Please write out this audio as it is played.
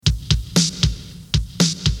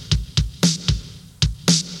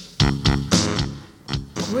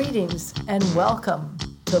Greetings and welcome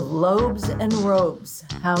to Lobes and Robes,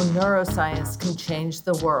 How Neuroscience Can Change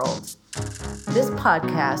the World. This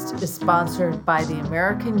podcast is sponsored by the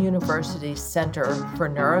American University Center for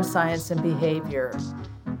Neuroscience and Behavior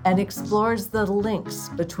and explores the links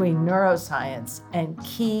between neuroscience and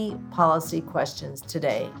key policy questions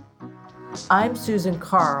today. I'm Susan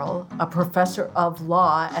Carl, a professor of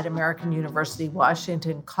law at American University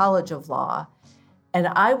Washington College of Law, and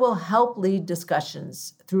I will help lead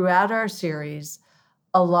discussions throughout our series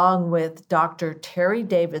along with Dr. Terry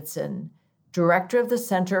Davidson, Director of the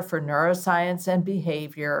Center for Neuroscience and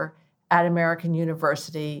Behavior at American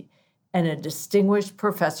University and a distinguished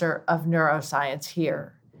professor of neuroscience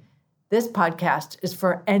here. This podcast is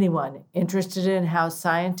for anyone interested in how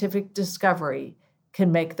scientific discovery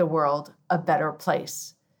can make the world a better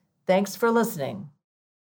place. Thanks for listening.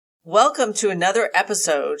 Welcome to another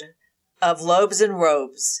episode of Lobes and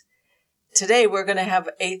Robes. Today we're going to have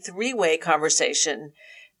a three-way conversation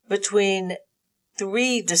between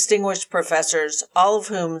three distinguished professors, all of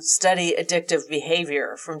whom study addictive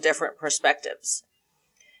behavior from different perspectives.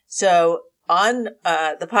 So on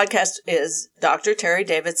the podcast is Dr. Terry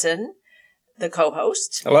Davidson, the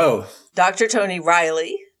co-host. Hello. Dr. Tony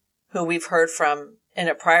Riley, who we've heard from in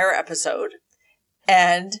a prior episode.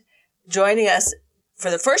 And joining us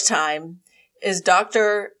for the first time is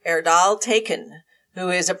Dr. Erdal Tekin, who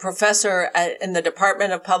is a professor in the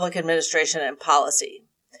Department of Public Administration and Policy.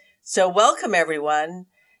 So welcome, everyone.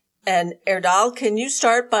 And Erdal, can you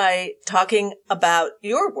start by talking about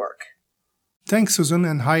your work? Thanks, Susan,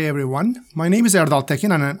 and hi, everyone. My name is Erdal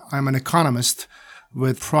Tekin, and I'm an economist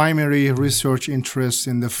with primary research interests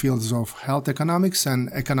in the fields of health economics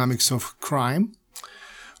and economics of crime.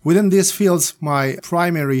 Within these fields, my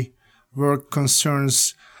primary work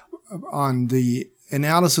concerns on the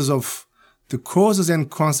analysis of the causes and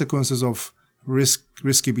consequences of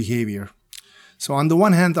risky behavior. So on the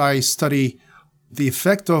one hand, I study the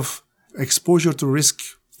effect of exposure to risk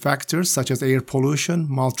factors such as air pollution,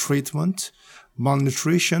 maltreatment,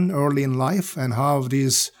 malnutrition early in life, and how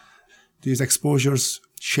these exposures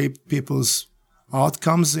shape people's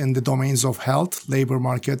outcomes in the domains of health, labor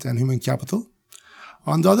market, and human capital.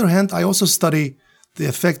 On the other hand, I also study the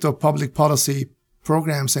effect of public policy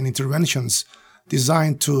programs and interventions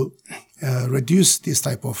designed to reduce these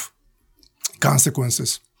type of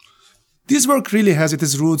consequences. This work really has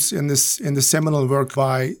its roots in the seminal work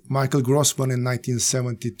by Michael Grossman in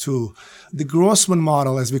 1972. The Grossman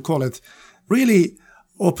model, as we call it, really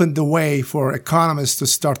opened the way for economists to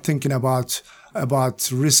start thinking about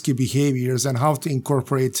risky behaviors and how to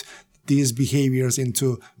incorporate these behaviors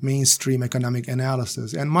into mainstream economic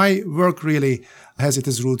analysis. And my work really has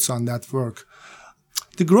its roots on that work.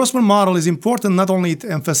 The Grossman model is important. Not only it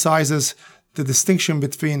emphasizes the distinction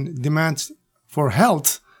between demand for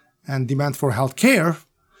health and demand for health care,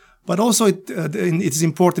 but also it is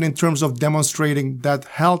important in terms of demonstrating that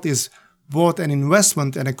health is both an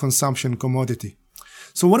investment and a consumption commodity.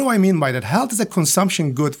 So what do I mean by that? Health is a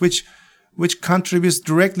consumption good which contributes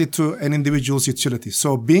directly to an individual's utility.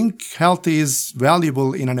 So being healthy is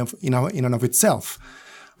valuable in and of itself.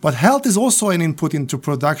 But health is also an input into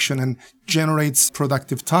production and generates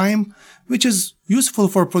productive time, which is useful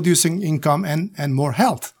for producing income and more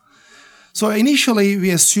health. So initially, we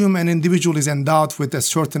assume an individual is endowed with a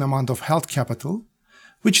certain amount of health capital,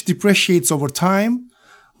 which depreciates over time,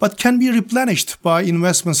 but can be replenished by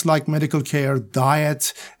investments like medical care,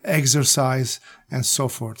 diet, exercise, and so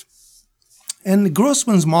forth. And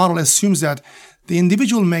Grossman's model assumes that the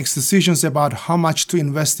individual makes decisions about how much to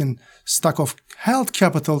invest in stock of health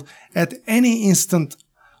capital at any instant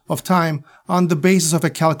of time on the basis of a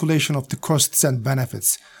calculation of the costs and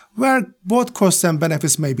benefits, where both costs and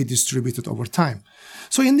benefits may be distributed over time.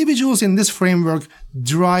 So individuals in this framework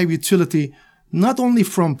derive utility not only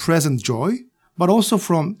from present joy, but also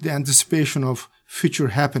from the anticipation of future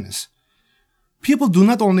happiness. People do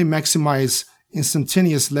not only maximize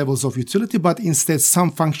instantaneous levels of utility, but instead some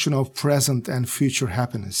function of present and future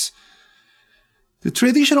happiness. The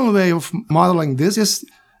traditional way of modeling this is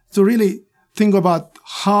to really think about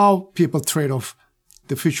how people trade off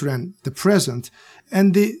the future and the present.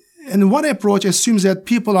 And one approach assumes that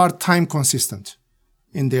people are time consistent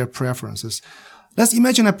in their preferences. Let's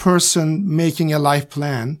imagine a person making a life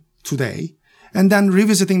plan today and then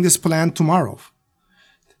revisiting this plan tomorrow.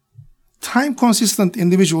 Time consistent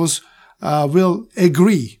individuals will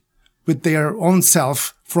agree with their own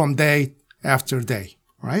self from day after day,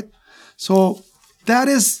 right? So that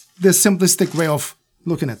is the simplistic way of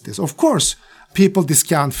looking at this. Of course, people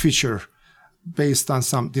discount future based on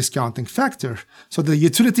some discounting factor. So the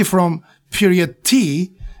utility from period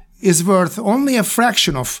T is worth only a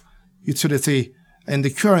fraction of utility in the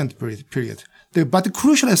current period. But the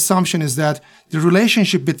crucial assumption is that the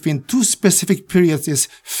relationship between two specific periods is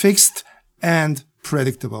fixed and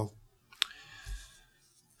predictable.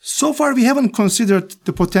 So far, we haven't considered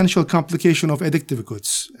the potential complication of addictive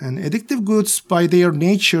goods. And addictive goods, by their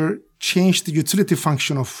nature, change the utility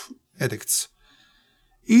function of addicts.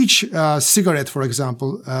 Each cigarette, for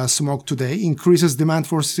example, smoked today increases demand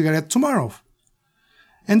for cigarette tomorrow.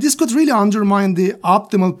 And this could really undermine the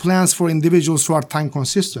optimal plans for individuals who are time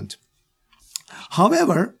consistent.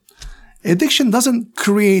 However, addiction doesn't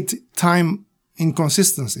create time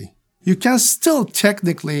inconsistency. You can still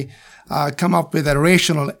technically come up with a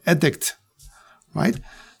rational addict, right?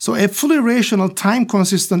 So a fully rational,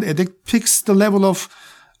 time-consistent addict picks the level of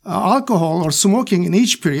alcohol or smoking in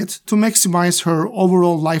each period to maximize her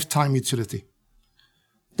overall lifetime utility.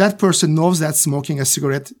 That person knows that smoking a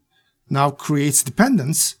cigarette now creates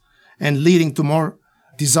dependence and leading to more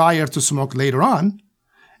desire to smoke later on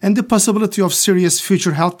and the possibility of serious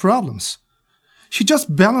future health problems. She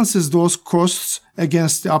just balances those costs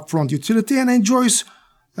against the upfront utility and enjoys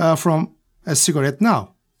from a cigarette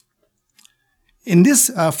now. In this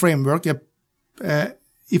framework,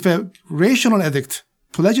 if a rational addict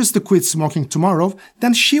pledges to quit smoking tomorrow,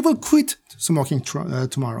 then she will quit smoking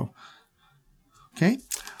tomorrow. Okay?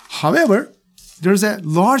 However, there's a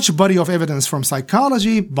large body of evidence from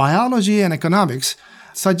psychology, biology, and economics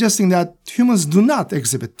suggesting that humans do not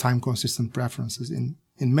exhibit time-consistent preferences in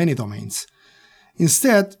many domains.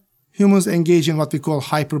 Instead, humans engage in what we call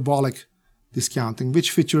hyperbolic discounting,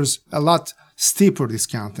 which features a lot steeper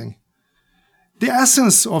discounting. The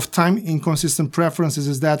essence of time-inconsistent preferences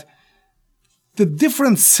is that the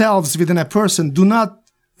different selves within a person do not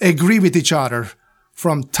agree with each other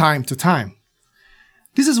from time to time.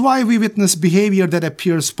 This is why we witness behavior that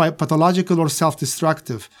appears pathological or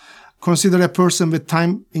self-destructive. Consider a person with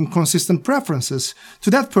time-inconsistent preferences. To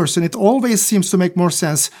that person, it always seems to make more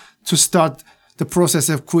sense to start the process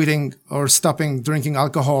of quitting or stopping drinking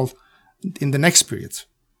alcohol in the next period.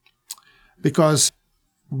 Because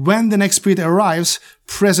when the next period arrives,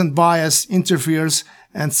 present bias interferes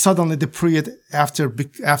and suddenly the period after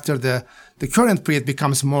the current period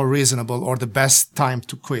becomes more reasonable or the best time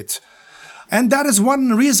to quit. And that is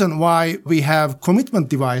one reason why we have commitment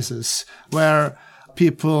devices where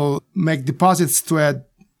people make deposits to a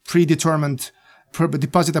predetermined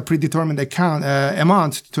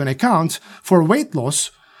amount to an account for weight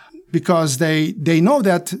loss because they know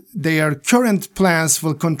that their current plans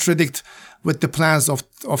will contradict with the plans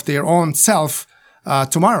of their own self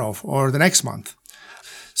tomorrow or the next month.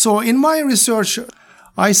 So in my research,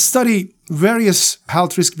 I study various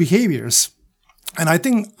health risk behaviors. And I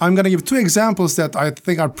think I'm going to give two examples that I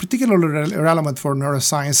think are particularly relevant for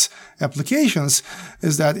neuroscience applications.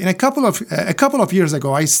 Is that in a couple of years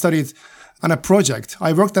ago, I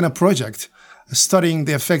worked on a project studying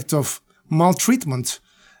the effect of maltreatment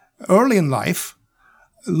early in life,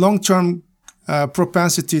 long-term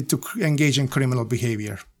propensity to engage in criminal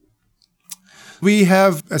behavior. We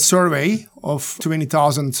have a survey of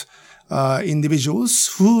 20,000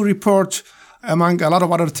 individuals who report, among a lot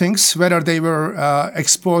of other things, whether they were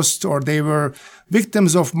exposed or they were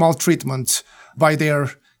victims of maltreatment by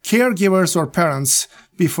their caregivers or parents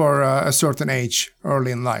before a certain age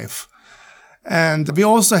early in life. And we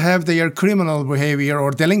also have their criminal behavior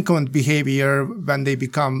or delinquent behavior when they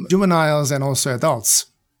become juveniles and also adults.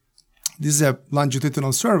 This is a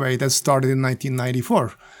longitudinal survey that started in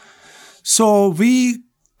 1994. So we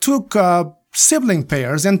took sibling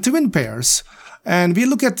pairs and twin pairs, and we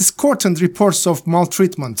look at discordant reports of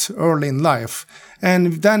maltreatment early in life.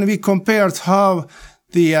 And then we compared how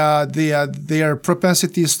their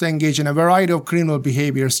propensities to engage in a variety of criminal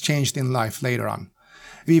behaviors changed in life later on.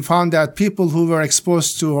 We found that people who were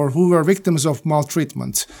exposed to or who were victims of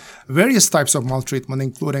maltreatment, various types of maltreatment,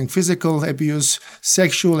 including physical abuse,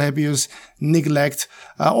 sexual abuse, neglect,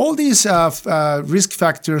 all these risk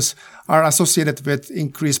factors are associated with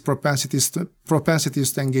increased propensities to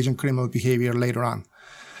engage in criminal behavior later on.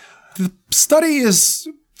 The study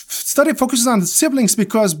focuses on siblings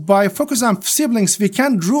because by focusing on siblings, we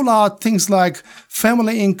can rule out things like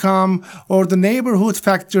family income or the neighborhood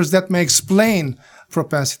factors that may explain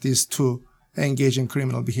propensities to engage in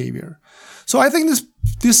criminal behavior. So I think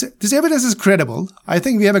this evidence is credible. I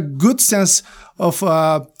think we have a good sense of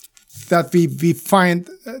that we find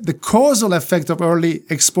the causal effect of early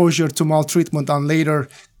exposure to maltreatment on later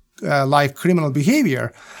life criminal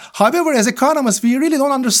behavior. However, as economists, we really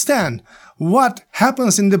don't understand what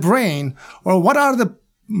happens in the brain or what are the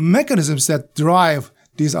mechanisms that drive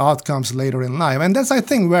these outcomes later in life. And that's, I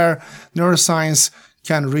think, where neuroscience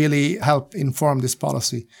can really help inform this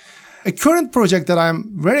policy. A current project that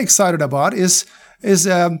I'm very excited about is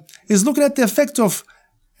looking at the effect of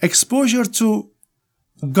exposure to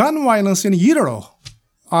gun violence in utero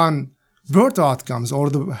on birth outcomes or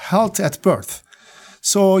the health at birth.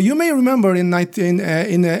 So you may remember in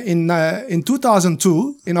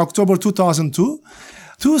 2002, in October 2002,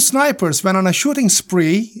 two snipers went on a shooting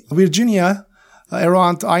spree, Virginia,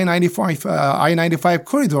 around I-95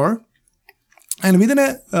 corridor, and within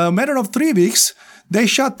a matter of 3 weeks, they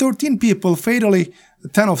shot 13 people, fatally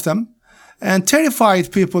 10 of them, and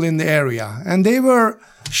terrified people in the area. And they were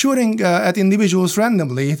shooting at individuals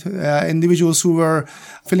randomly, individuals who were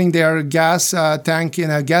filling their gas tank in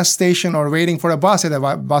a gas station or waiting for a bus at a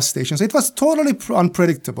bus station. So it was totally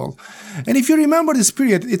unpredictable. And if you remember this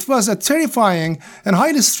period, it was a terrifying and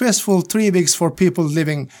highly stressful 3 weeks for people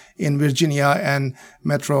living in Virginia and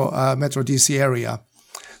Metro DC area.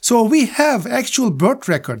 So we have actual birth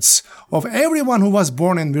records of everyone who was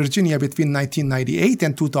born in Virginia between 1998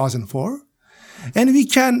 and 2004. And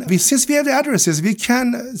since we have the addresses, we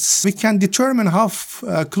can determine how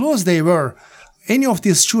close they were, any of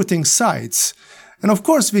these shooting sites. And of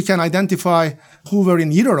course, we can identify who were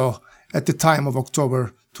in utero at the time of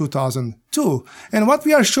October 2002. And what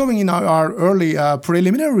we are showing in our early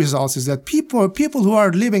preliminary results is that people who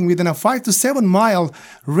are living within a 5 to 7 mile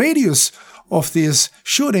radius of these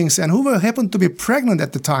shootings and who happened to be pregnant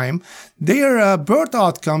at the time, their birth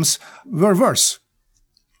outcomes were worse.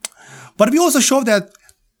 But we also show that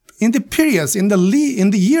in the periods, in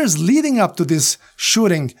the years leading up to this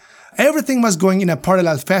shooting, everything was going in a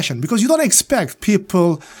parallel fashion, because you don't expect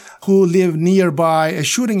people who live nearby a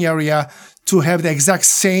shooting area to have the exact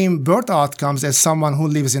same birth outcomes as someone who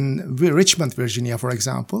lives in Richmond, Virginia, for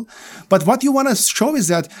example. But what you want to show is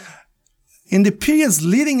that in the periods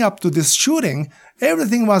leading up to this shooting,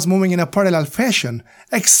 everything was moving in a parallel fashion,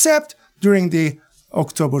 except during the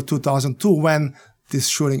October 2002 when this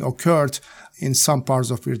shooting occurred in some parts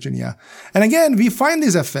of Virginia. And again, we find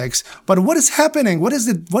these effects, but what is happening? What are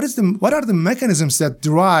the mechanisms that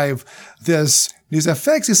drive these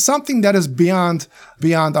effects is something that is beyond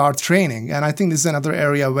our training. And I think this is another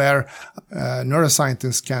area where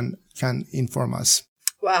neuroscientists can inform us.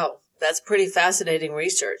 Wow, that's pretty fascinating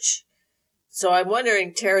research. So I'm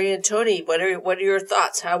wondering, Terry and Tony, what are your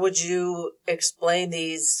thoughts? How would you explain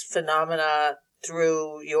these phenomena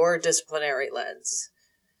through your disciplinary lens?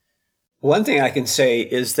 One thing I can say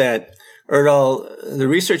is that, Erdal, the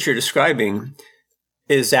research you're describing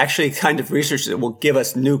is actually kind of research that will give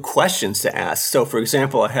us new questions to ask. So, for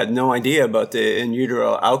example, I had no idea about the in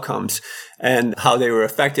utero outcomes and how they were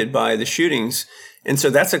affected by the shootings. And so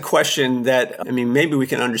that's a question that, maybe we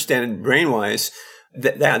can understand it brain-wise.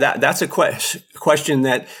 That's a question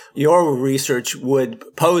that your research would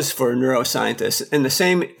pose for neuroscientists. And the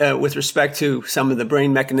same with respect to some of the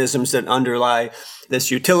brain mechanisms that underlie this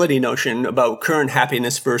utility notion about current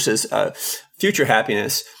happiness versus future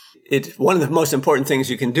happiness. One of the most important things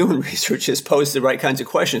you can do in research is pose the right kinds of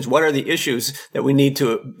questions. What are the issues that we need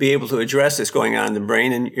to be able to address that's going on in the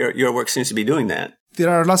brain? And your work seems to be doing that. There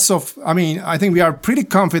are lots of, I think we are pretty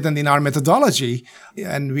confident in our methodology,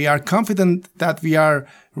 and we are confident that we are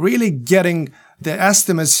really getting the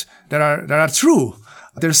estimates that are true.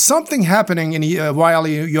 There's something happening while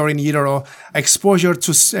you're in utero, exposure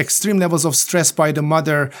to extreme levels of stress by the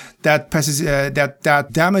mother that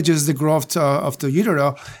damages the growth of the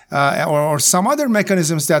utero, or some other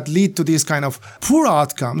mechanisms that lead to these kind of poor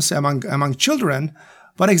outcomes among children.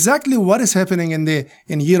 But exactly what is happening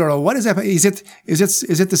in utero? What is happening? Is it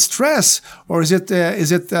the stress, or is it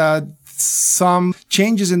some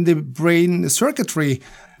changes in the brain circuitry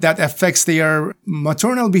that affects their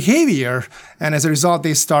maternal behavior, and as a result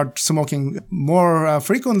they start smoking more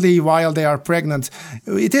frequently while they are pregnant?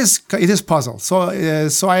 It is puzzle. So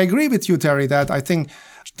I agree with you, Terry, that I think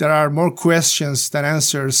there are more questions than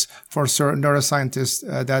answers for certain neuroscientists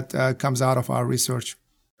that comes out of our research.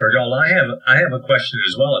 Erdal, I have a question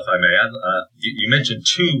as well, if I may. You mentioned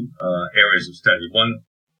two areas of study. One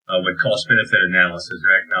with cost-benefit analysis or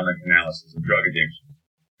economic analysis of drug addiction,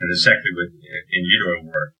 and the second with in utero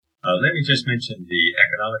work. Let me just mention the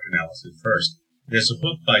economic analysis first. There's a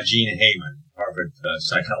book by Gene Heyman, Harvard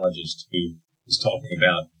psychologist, who is talking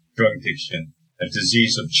about drug addiction, a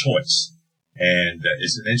disease of choice. And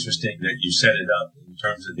it's interesting that you set it up in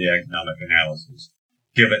terms of the economic analysis,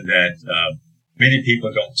 given that many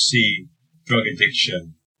people don't see drug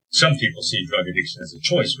addiction. Some people see drug addiction as a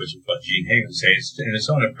choice, which is what Gene Heyman says, and it's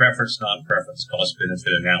on a preference, non-preference,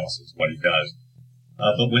 cost-benefit analysis, what he does.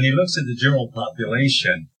 But when he looks at the general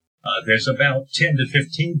population, there's about 10 to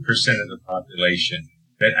 15% of the population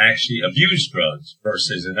that actually abuse drugs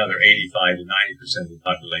versus another 85 to 90% of the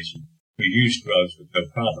population who use drugs with no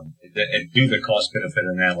problem, and do the cost-benefit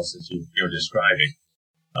analysis you're describing.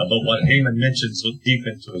 But what Heyman mentions deep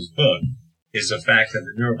into his book is the fact that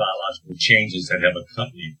the neurobiological changes that have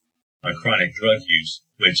accompanied chronic drug use,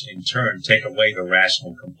 which in turn take away the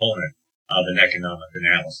rational component of an economic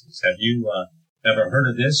analysis. Have you ever heard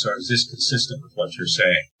of this, or is this consistent with what you're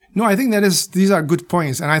saying? No, I think these are good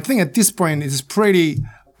points. And I think at this point, it is pretty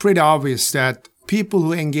obvious that people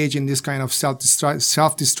who engage in this kind of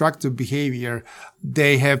self-destructive behavior,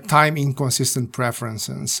 they have time inconsistent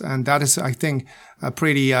preferences. And that is, I think, a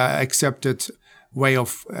pretty accepted way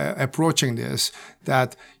of approaching this,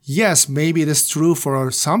 that yes, maybe it is true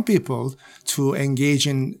for some people to engage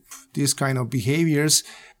in these kind of behaviors,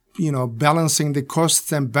 balancing the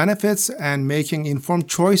costs and benefits and making informed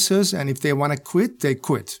choices. And if they want to quit, they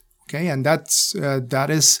quit. Okay. And that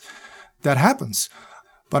happens.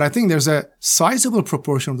 But I think there's a sizable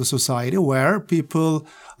proportion of the society where people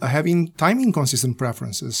are having time inconsistent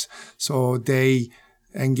preferences. So they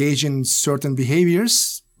engage in certain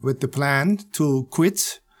behaviors with the plan to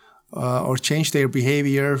quit or change their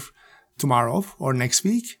behavior tomorrow or next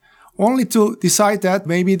week, only to decide that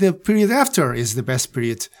maybe the period after is the best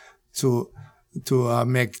period to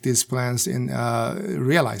make these plans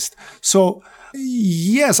realized. So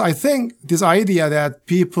yes, I think this idea that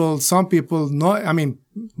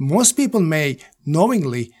most people may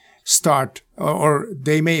knowingly start, or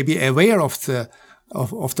they may be aware of the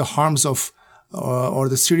harms of or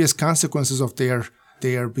the serious consequences of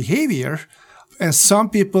their behavior, and some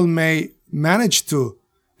people may manage to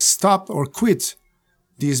stop or quit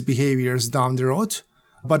these behaviors down the road.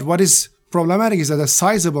 But what is problematic is that a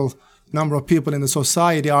sizable number of people in the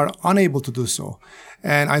society are unable to do so.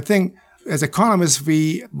 And I think as economists,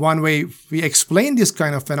 one way we explain this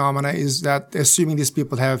kind of phenomena is that assuming these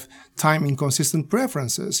people have time inconsistent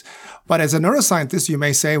preferences. But as a neuroscientist, you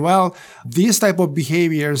may say, well, these type of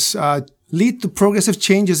behaviors lead to progressive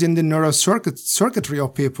changes in the circuitry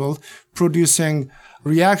of people, producing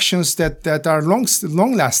reactions that are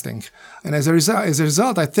long lasting. And as a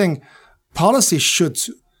result, I think policy should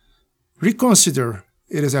reconsider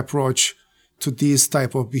its approach to these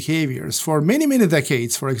type of behaviors. For many, many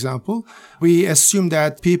decades, for example, we assume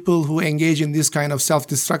that people who engage in this kind of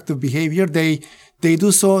self-destructive behavior, they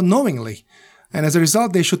do so knowingly. And as a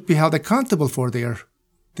result, they should be held accountable for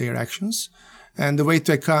their actions. And the way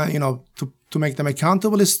to make them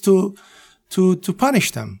accountable is to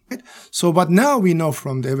punish them. Right? So, but now we know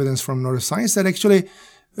from the evidence from neuroscience that actually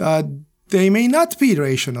they may not be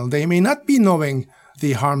rational. They may not be knowing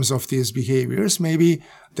the harms of these behaviors. Maybe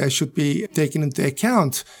that should be taken into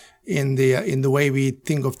account in the way we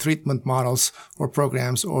think of treatment models or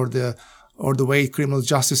programs, or the way criminal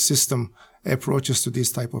justice system approaches to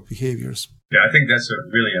these type of behaviors. Yeah, I think that's a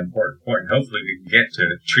really important point. Hopefully we can get to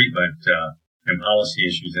treatment and policy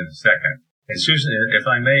issues in a second. And Susan, if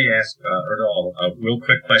I may ask Erdal a real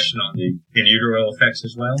quick question on the in utero effects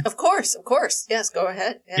as well. Of course. Yes, go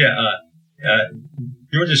ahead. Yeah.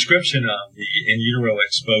 Your description of the in utero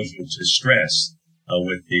exposure to stress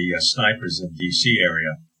with the snipers in D.C.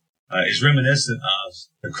 area is reminiscent of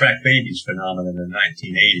the crack babies phenomenon in the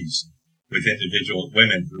 1980s with individual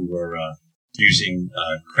women who were using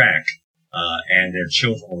crack and their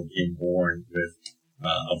children were being born with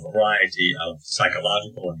a variety of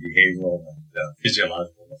psychological and behavioral and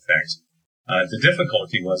physiological effects. The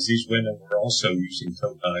difficulty was these women were also using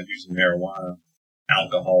marijuana,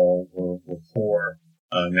 alcohol, were poor,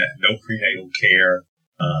 no prenatal care,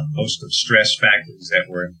 host of stress factors that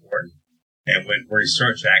were important. And when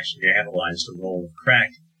research actually analyzed the role of crack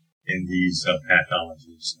in these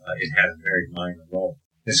pathologies, it had a very minor role.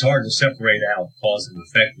 It's hard to separate out cause and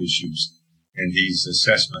effect issues in these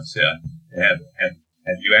assessments.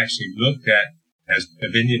 Have you actually looked at,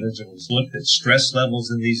 have individuals looked at stress levels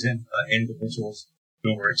in these individuals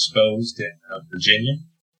who were exposed in Virginia?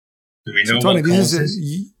 Do we know Tony, what causes?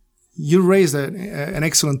 You raised an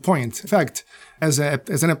excellent point. In fact, as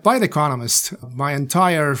an applied economist, my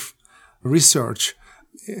entire research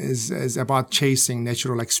is about chasing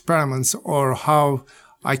natural experiments, or how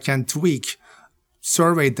I can tweak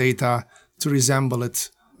survey data to resemble it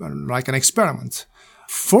like an experiment.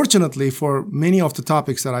 Fortunately, for many of the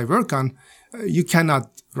topics that I work on, you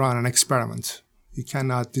cannot run an experiment. You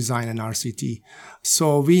cannot design an RCT.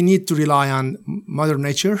 So we need to rely on Mother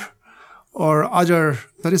Nature or other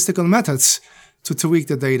statistical methods to tweak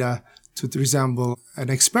the data to resemble an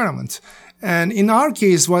experiment. And in our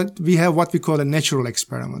case, what we call a natural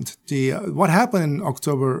experiment. What happened in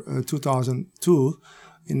October 2002,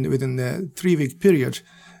 within the 3-week period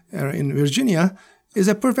in Virginia, is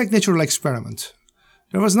a perfect natural experiment.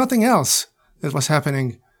 There was nothing else that was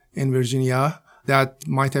happening in Virginia that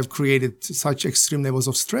might have created such extreme levels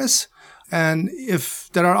of stress. And if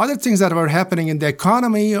there are other things that were happening in the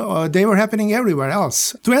economy, they were happening everywhere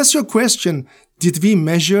else. To answer your question, did we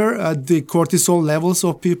measure the cortisol levels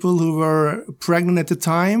of people who were pregnant at the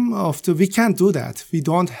time? We can't do that. We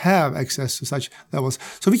don't have access to such levels.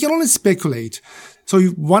 So we can only speculate. So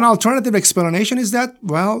one alternative explanation is that,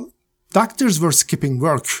 well, doctors were skipping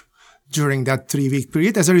work during that 3-week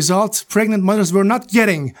period. As a result, pregnant mothers were not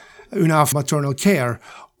getting enough maternal care.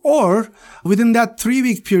 Or within that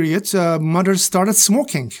 3-week period, mothers started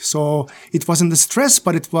smoking. So it wasn't the stress,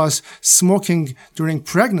 but it was smoking during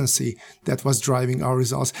pregnancy that was driving our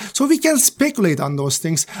results. So we can speculate on those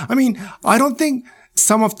things. I mean, I don't think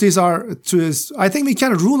some of these I think we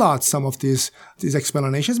can rule out some of these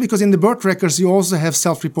explanations, because in the birth records, you also have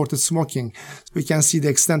self-reported smoking. We can see the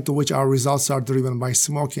extent to which our results are driven by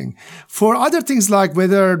smoking. For other things like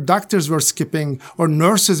whether doctors were skipping or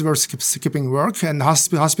nurses were skipping work and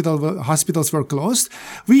hospitals were closed,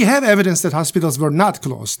 we have evidence that hospitals were not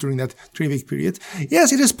closed during that 3-week period.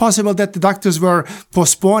 Yes, it is possible that the doctors were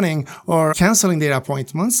postponing or canceling their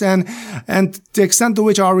appointments, and the extent to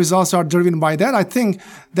which our results are driven by that, I think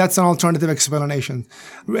that's an alternative explanation.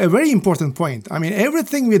 A very important point. I mean,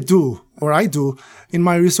 everything we do, or I do in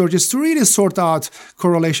my research, is to really sort out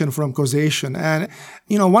correlation from causation. And,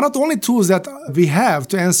 one of the only tools that we have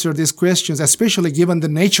to answer these questions, especially given the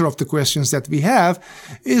nature of the questions that we have,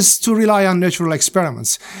 is to rely on natural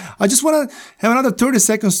experiments. I just want to have another 30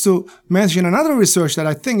 seconds to mention another research that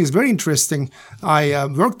I think is very interesting. I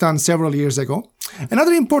worked on several years ago.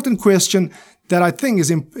 Another important question that I think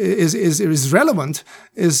is relevant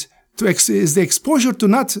is the exposure to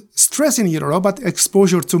not stress in utero, but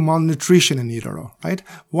exposure to malnutrition in utero, right?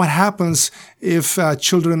 What happens if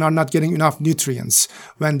children are not getting enough nutrients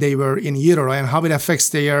when they were in utero, and how it affects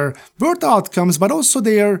their birth outcomes, but also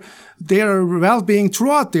their well-being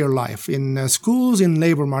throughout their life in schools, in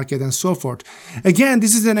labor market, and so forth. Again,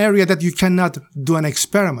 this is an area that you cannot do an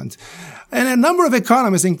experiment. And a number of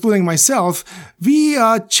economists, including myself, we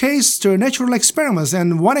chased natural experiments.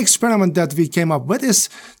 And one experiment that we came up with is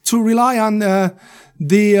to rely on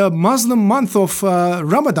the Muslim month of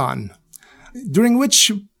Ramadan, during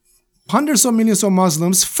which hundreds of millions of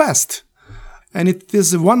Muslims fast. And it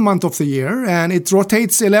is 1 month of the year, and it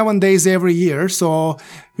rotates 11 days every year. So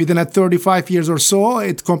within 35 years or so,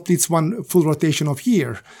 it completes one full rotation of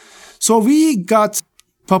year. So we got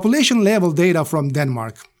population level data from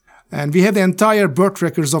Denmark. And we have the entire birth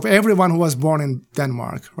records of everyone who was born in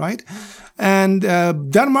Denmark, right? And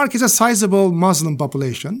Denmark is a sizable Muslim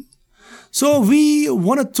population. So we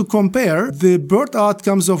wanted to compare the birth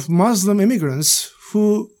outcomes of Muslim immigrants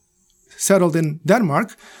who settled in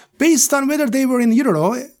Denmark based on whether they were in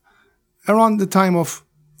utero around the time of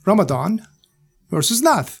Ramadan versus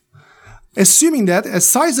not. Assuming that a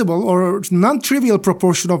sizable or non-trivial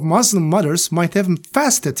proportion of Muslim mothers might have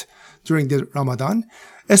fasted during the Ramadan,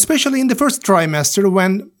 especially in the first trimester,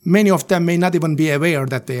 when many of them may not even be aware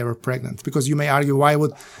that they are pregnant. Because you may argue, why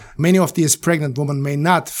would many of these pregnant women may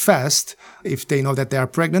not fast if they know that they are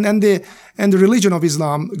pregnant? And the religion of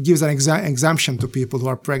Islam gives an exemption to people who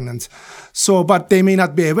are pregnant. So, but they may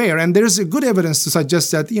not be aware. And there's good evidence to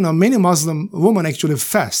suggest that, many Muslim women actually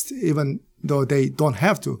fast, even though they don't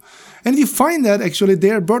have to. And we find that actually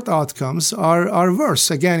their birth outcomes are worse,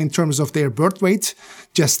 again, in terms of their birth weight,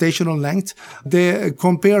 gestational length. They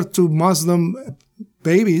compared to Muslim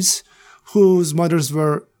babies whose mothers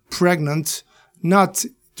were pregnant not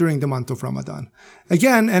during the month of Ramadan.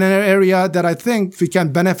 Again, an area that I think we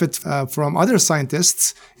can benefit from other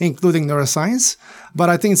scientists, including neuroscience, but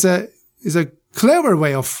I think it's a clever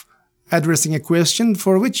way of addressing a question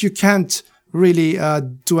for which you can't really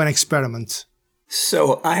do an experiment.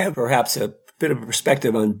 So I have perhaps a bit of a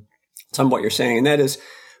perspective on some of what you're saying, and that is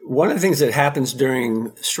one of the things that happens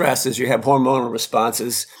during stress is you have hormonal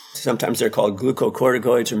responses. Sometimes they're called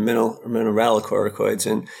glucocorticoids or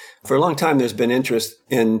mineralocorticoids. And for a long time, there's been interest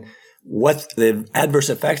in what the adverse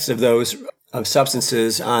effects of those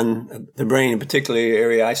substances on the brain, particularly the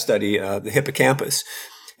area I study, the hippocampus.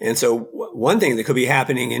 And so one thing that could be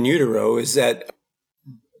happening in utero is that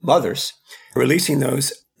mothers releasing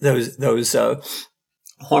those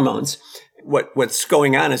hormones. What's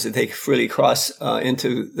going on is that they freely cross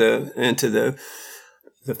into the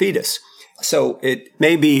fetus. So it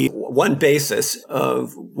may be one basis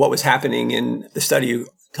of what was happening in the study you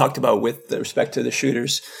talked about with respect to the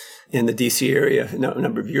shooters in the DC area a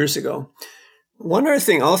number of years ago. One other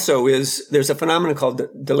thing also is there's a phenomenon called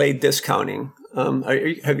delayed discounting. Are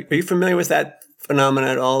you familiar with that phenomenon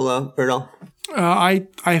at all, Erdal?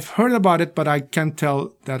 I've heard about it, but I can't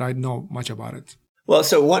tell that I know much about it. Well,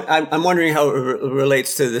 so I'm wondering how it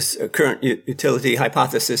relates to this current utility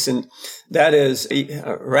hypothesis, and that is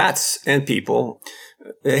rats and people,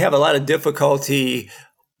 they have a lot of difficulty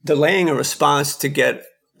delaying a response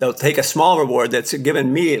they'll take a small reward that's given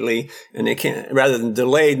immediately, and they can't, rather than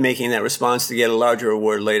delayed making that response to get a larger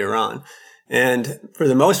reward later on. And for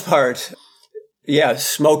the most part,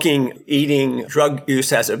 smoking, eating, drug use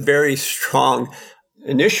has a very strong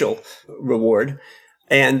initial reward.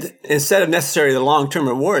 And instead of necessarily the long-term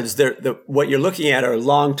rewards, what you're looking at are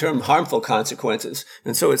long-term harmful consequences.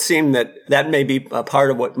 And so it seemed that may be a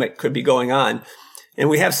part of what could be going on. And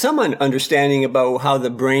we have some understanding about how the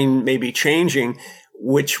brain may be changing,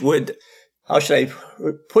 which would,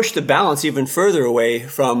 push the balance even further away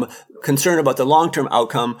from concern about the long-term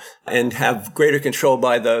outcome and have greater control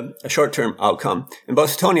by the short-term outcome. And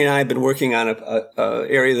both Tony and I have been working on a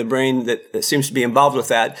area of the brain that seems to be involved with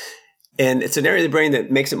that. And it's an area of the brain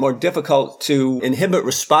that makes it more difficult to inhibit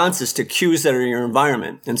responses to cues that are in your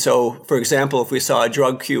environment. And so, for example, if we saw a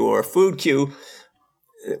drug cue or a food cue,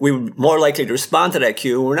 we were more likely to respond to that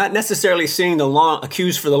cue. We're not necessarily seeing the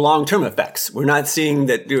cues for the long-term effects. We're not seeing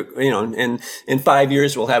that, in 5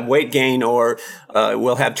 years we'll have weight gain or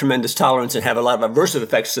we'll have tremendous tolerance and have a lot of aversive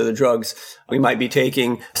effects to the drugs we might be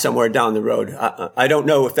taking somewhere down the road. I don't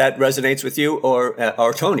know if that resonates with you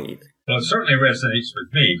or Tony. Well, it certainly resonates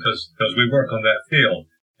with me because we work on that field.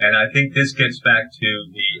 And I think this gets back to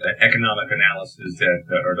the economic analysis that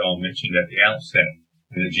Erdal mentioned at the outset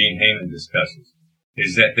and that Gene Heyman discusses,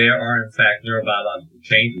 is that there are, in fact, neurobiological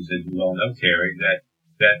changes, as you well know, Terry,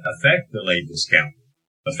 that affect delayed discounting,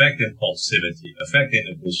 affect impulsivity, affect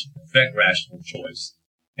inhibition, affect rational choice.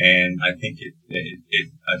 And I think it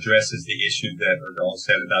addresses the issue that Erdal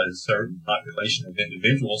said about a certain population of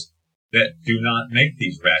individuals that do not make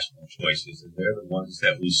these rational choices. And they're the ones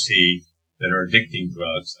that we see that are addicted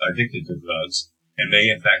to drugs, and may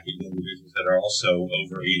in fact be individuals that are also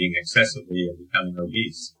overeating excessively and becoming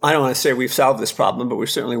obese. I don't want to say we've solved this problem, but we're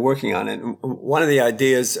certainly working on it. And one of the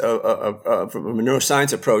ideas from a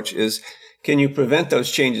neuroscience approach is, can you prevent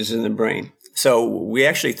those changes in the brain? So we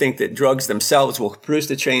actually think that drugs themselves will produce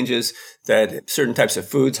the changes, that certain types of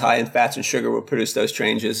foods high in fats and sugar will produce those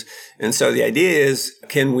changes. And so the idea is,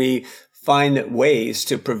 can we find ways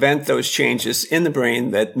to prevent those changes in the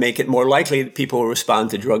brain that make it more likely that people will respond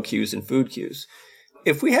to drug cues and food cues?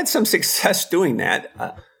 If we had some success doing that,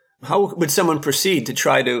 how would someone proceed to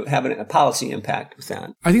try to have a policy impact with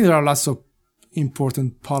that? I think there are lots of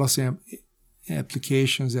important policy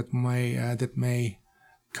applications that may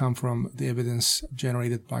come from the evidence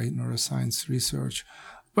generated by neuroscience research.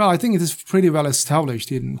 Well, I think it is pretty well established,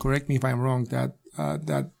 and correct me if I'm wrong,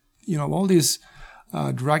 that all these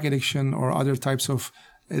drug addiction or other types of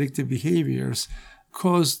addictive behaviors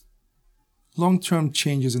cause long-term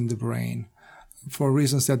changes in the brain for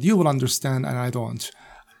reasons that you will understand and I don't.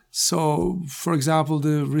 So, for example,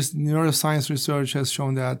 the neuroscience research has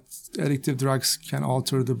shown that addictive drugs can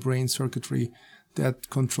alter the brain circuitry that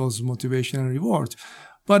controls motivation and reward.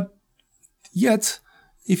 But yet,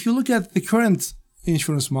 if you look at the current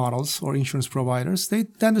insurance models or insurance providers, they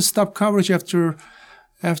tend to stop coverage after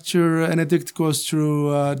an addict goes through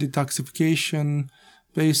detoxification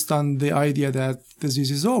based on the idea that disease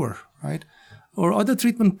is over, right? Or other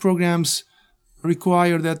treatment programs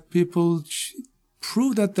require that people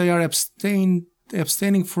prove that they are abstaining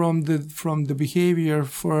from the behavior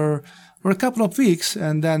for a couple of weeks,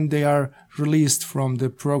 and then they are released from the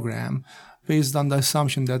program based on the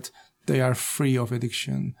assumption that they are free of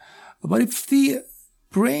addiction. But if the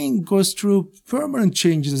brain goes through permanent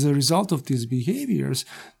changes as a result of these behaviors,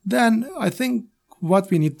 then I think what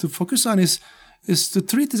we need to focus on is to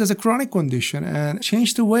treat this as a chronic condition and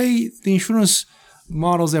change the way the insurance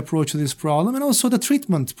models approach this problem, and also the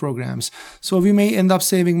treatment programs. So we may end up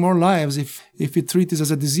saving more lives if we treat this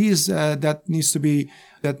as a disease that needs to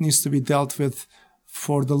be dealt with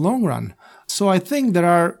for the long run. So I think there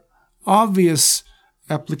are obvious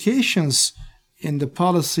applications in the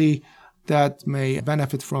policy that may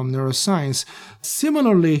benefit from neuroscience.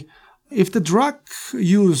 Similarly, if the drug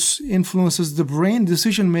use influences the brain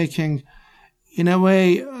decision-making in a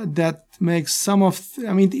way that makes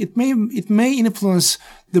it may influence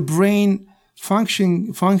the brain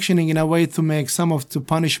functioning in a way to make some of the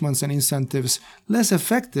punishments and incentives less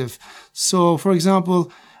effective. So, for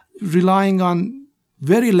example, relying on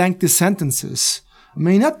very lengthy sentences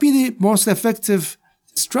may not be the most effective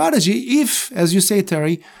strategy if, as you say,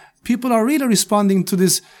 Terry, people are really responding to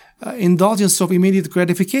this indulgence of immediate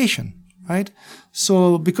gratification, right?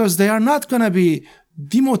 So, because they are not going to be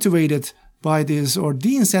demotivated by this or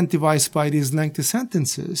de-incentivized by these lengthy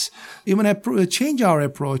sentences, even change our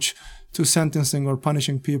approach to sentencing or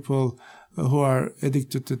punishing people who are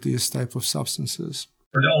addicted to these type of substances.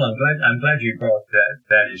 Erdal, I'm glad you brought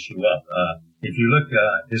that issue up. If you look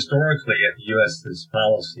historically at the U.S.'s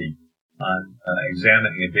policy on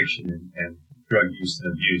examining addiction and drug use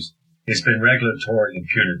and abuse, it's been regulatory and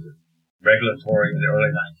punitive. Regulatory in the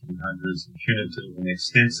early 1900s, and punitive and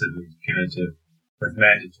extensively punitive, with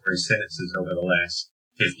mandatory sentences over the last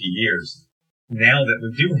 50 years. Now that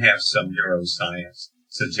we do have some neuroscience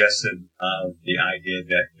suggestive of the idea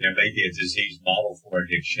that there may be a disease model for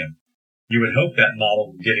addiction, you would hope that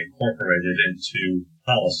model would get incorporated into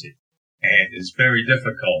policy. And it's very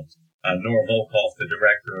difficult. Nora Volkoff, the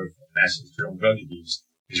director of National Institute on Drug Abuse,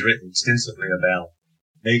 has written extensively about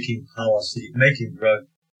making drug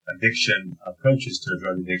addiction, approaches to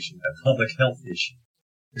drug addiction, a public health issue.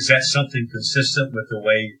 Is that something consistent with the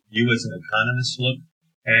way you as an economist look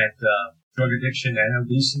at drug addiction and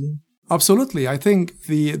obesity? Absolutely. I think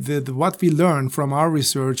the what we learn from our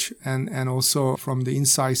research and also from the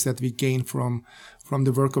insights that we gain from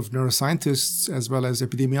the work of neuroscientists as well as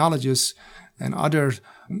epidemiologists and other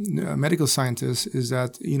medical scientists is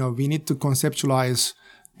that, we need to conceptualize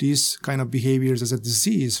these kind of behaviors as a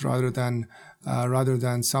disease rather than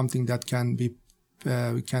something that can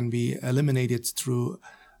be eliminated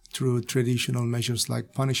through traditional measures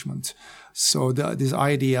like punishment. So this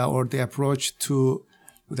idea or the approach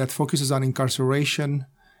that focuses on incarceration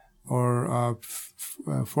or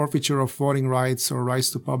forfeiture of voting rights or rights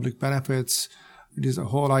to public benefits, it is a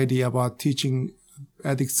whole idea about teaching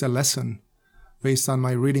addicts a lesson based on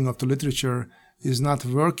my reading of the literature is not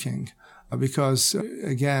working because,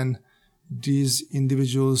 again, these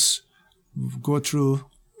individuals go through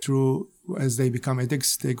as they become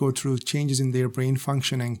addicts, they go through changes in their brain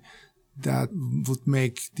functioning that would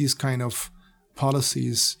make these kind of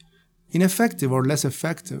policies ineffective or less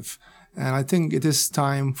effective. And I think it is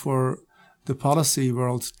time for the policy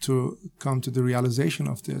world to come to the realization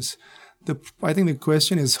of this. I think the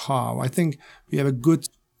question is how. I think we have a good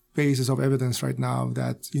basis of evidence right now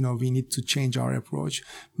that, we need to change our approach.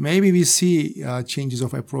 Maybe we see changes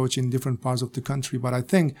of approach in different parts of the country, but I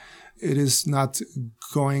think it is not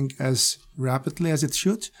going as rapidly as it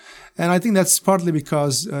should. And I think that's partly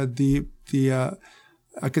because the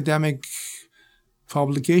academic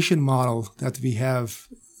publication model that we have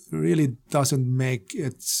really doesn't make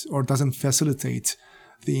it or doesn't facilitate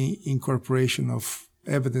the incorporation of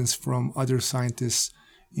evidence from other scientists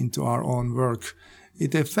into our own work.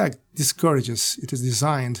 It in fact discourages. It is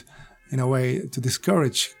designed in a way to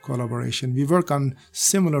discourage collaboration. We work on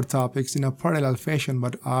similar topics in a parallel fashion,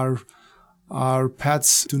 but our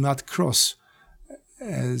paths do not cross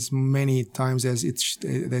as many times as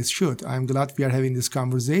they should. I'm glad we are having this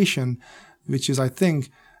conversation, which is, I think,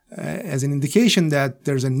 as an indication that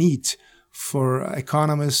there's a need for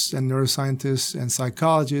economists and neuroscientists and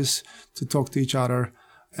psychologists to talk to each other,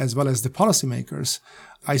 as well as the policymakers.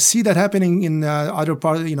 I see that happening in other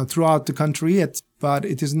parts, throughout the country, but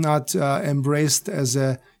it is not embraced as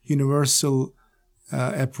a universal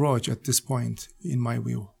approach at this point, in my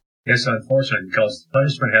view. Yes, unfortunately, because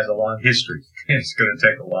punishment has a long history. It's going to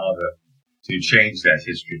take a while to change that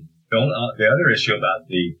history. The other issue about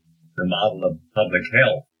the model of public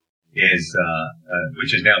health is,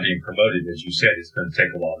 which is now being promoted, as you said, it's going to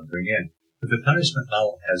take a while to bring in. But the punishment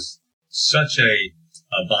model has such a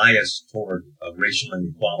bias toward racial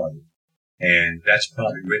inequality. And that's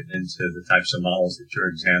probably written into the types of models that you're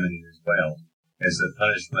examining as well, as the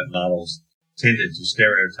punishment models tended to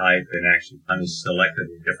stereotype and actually punish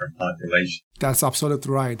selectively different populations. That's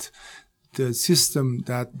absolutely right. The system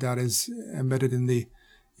that is embedded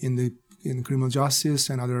in criminal justice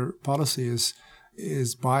and other policies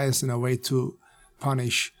is biased in a way to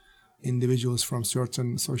punish individuals from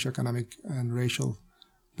certain socioeconomic and racial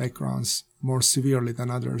backgrounds more severely than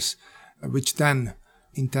others, which then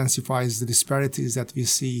intensifies the disparities that we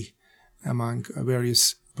see among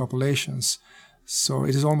various populations. So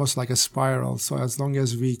it is almost like a spiral. So as long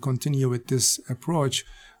as we continue with this approach,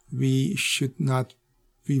 we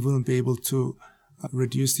wouldn't be able to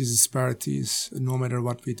reduce these disparities no matter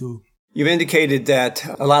what we do. You've indicated that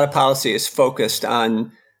a lot of policy is focused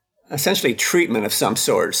on essentially treatment of some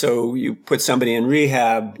sort. So you put somebody in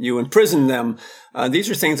rehab, you imprison them. These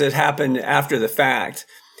are things that happen after the fact.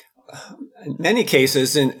 In many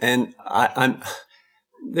cases, and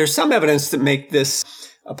there's some evidence to make this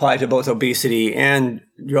apply to both obesity and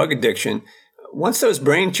drug addiction. Once those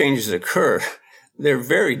brain changes occur, they're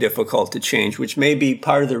very difficult to change, which may be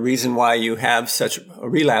part of the reason why you have such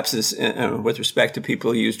relapses with respect to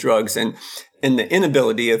people who use drugs. And and the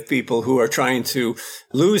inability of people who are trying to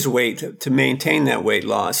lose weight to maintain that weight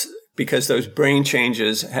loss, because those brain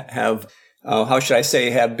changes have, they're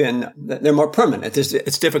more permanent.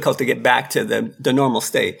 It's difficult to get back to the normal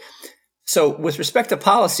state. So with respect to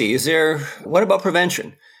policy, what about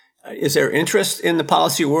prevention? Is there interest in the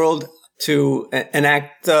policy world to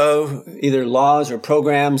enact either laws or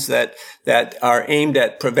programs that are aimed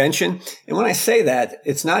at prevention? And when I say that,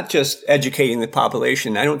 it's not just educating the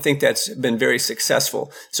population. I don't think that's been very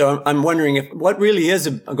successful. So I'm wondering what really is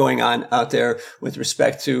going on out there with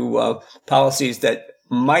respect to policies that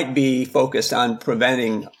might be focused on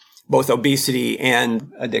preventing both obesity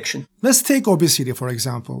and addiction. Let's take obesity, for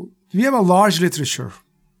example. We have a large literature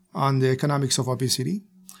on the economics of obesity.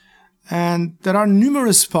 And there are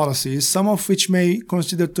numerous policies, some of which may be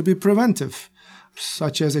considered to be preventive,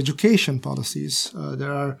 such as education policies.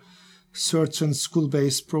 There are certain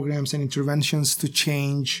school-based programs and interventions to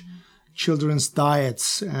change children's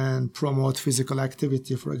diets and promote physical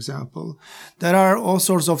activity, for example. There are all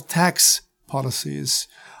sorts of tax policies.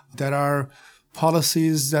 There are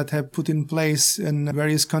policies that have put in place in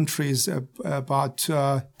various countries about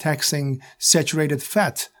taxing saturated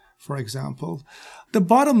fat, for example. The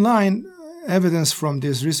bottom line evidence from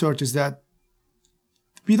this research is that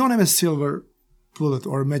we don't have a silver bullet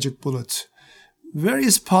or magic bullet.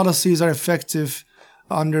 Various policies are effective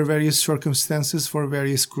under various circumstances for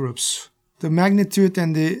various groups. The magnitude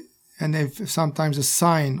and sometimes the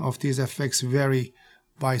sign of these effects vary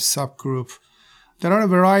by subgroup. There are a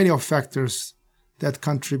variety of factors that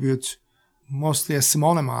contribute, mostly a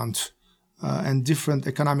small amount, and different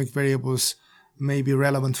economic variables may be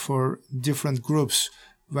relevant for different groups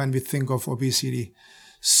when we think of obesity.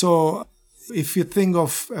 So if you think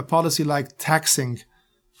of a policy like taxing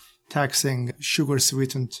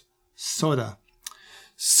sugar-sweetened soda.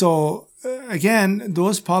 So again,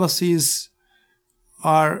 those policies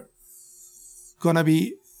are going to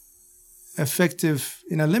be effective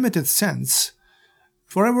in a limited sense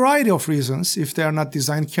for a variety of reasons if they are not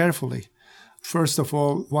designed carefully. First of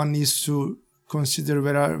all, one needs to consider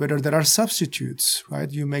whether there are substitutes, right?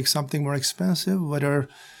 You make something more expensive, whether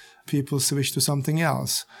people switch to something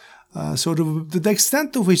else. So the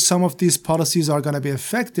extent to which some of these policies are going to be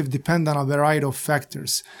effective depend on a variety of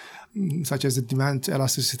factors, such as the demand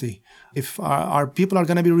elasticity. If our people are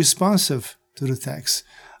going to be responsive to the tax,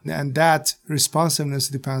 and that responsiveness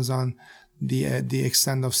depends on the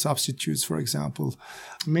extent of substitutes, for example.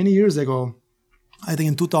 Many years ago, I think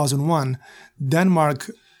in 2001, Denmark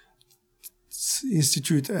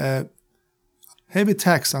institute a heavy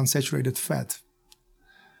tax on saturated fat.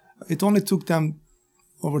 It only took them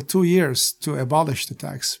over 2 years to abolish the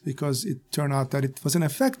tax because it turned out that it wasn't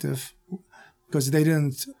effective because they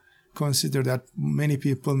didn't consider that many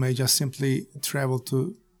people may just simply travel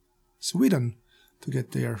to Sweden to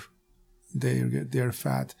get their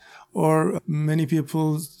fat. Or many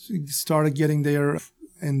people started getting their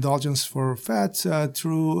indulgence for fat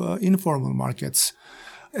through informal markets.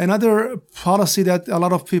 Another policy that a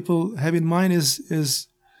lot of people have in mind is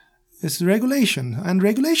regulation, and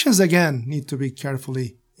regulations again need to be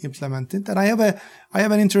carefully implemented. And I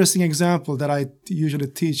have an interesting example that I usually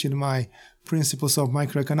teach in my Principles of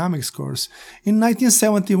Microeconomics course. In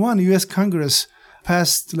 1971, U.S. Congress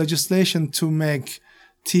passed legislation to make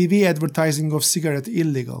TV advertising of cigarette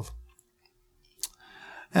illegal,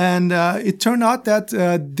 and it turned out that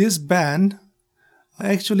this ban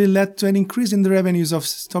actually led to an increase in the revenues of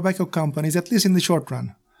tobacco companies, at least in the short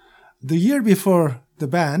run. The year before the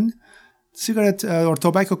ban, cigarette or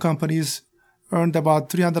tobacco companies earned about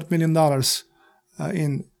 $300 million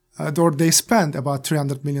or they spent about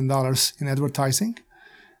 $300 million in advertising.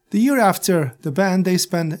 The year after the ban, they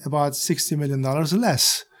spent about $60 million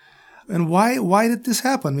less. And why did this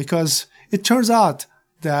happen? Because it turns out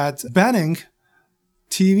that banning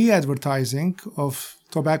TV advertising of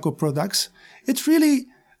tobacco products, it really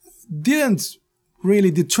didn't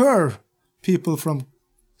really deter people from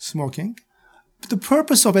smoking. The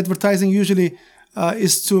purpose of advertising usually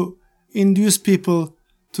is to induce people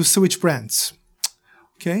to switch brands.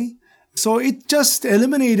 Okay? So it just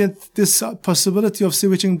eliminated this possibility of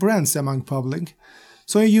switching brands among public.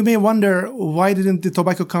 So you may wonder, why didn't the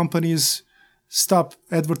tobacco companies stop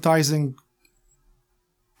advertising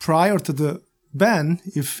prior to the ban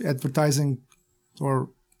if advertising or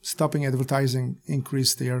stopping advertising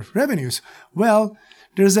increased their revenues? Well,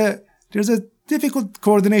 there's a difficult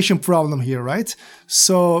coordination problem here, right?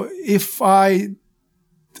 So if I,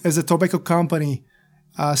 as a tobacco company,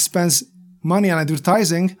 spends money on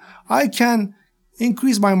advertising, I can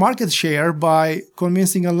increase my market share by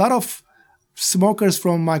convincing a lot of smokers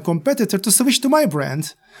from my competitor to switch to my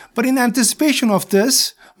brand. But in anticipation of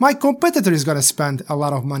this, my competitor is going to spend a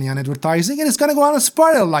lot of money on advertising, and it's going to go on a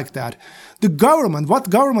spiral like that. What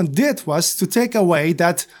government did was to take away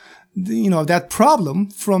that problem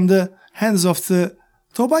from the hands of the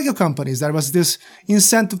tobacco companies. There was this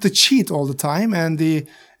incentive to cheat all the time, and the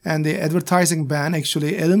advertising ban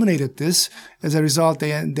actually eliminated this. As a result,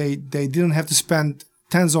 they didn't have to spend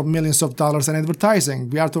tens of millions of dollars on advertising.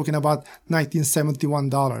 We are talking about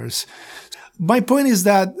 $1971. My point is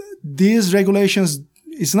that these regulations,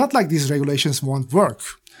 it's not like these regulations won't work.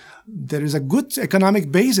 There is a good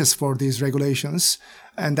economic basis for these regulations,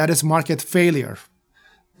 and that is market failure.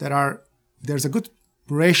 There's a good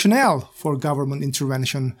rationale for government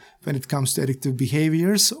intervention when it comes to addictive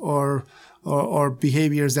behaviors or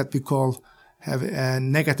behaviors that we call have a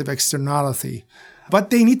negative externality. But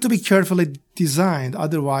they need to be carefully designed.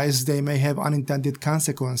 Otherwise, they may have unintended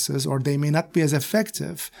consequences, or they may not be as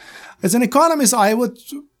effective. As an economist, I would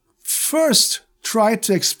first try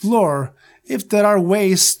to explore if there are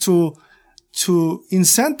ways to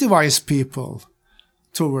incentivize people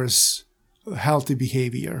towards healthy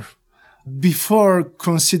behavior before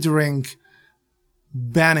considering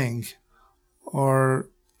banning or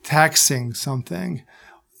taxing something.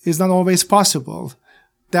 Is not always possible.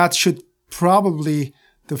 That should probably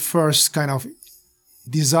the first kind of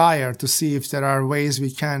desire to see if there are ways we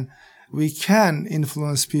can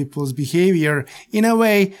influence people's behavior in a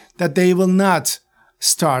way that they will not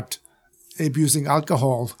start abusing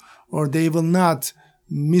alcohol, or they will not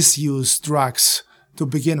misuse drugs to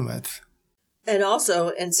begin with. And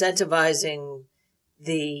also incentivizing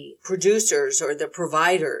the producers or the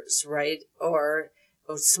providers, right? Or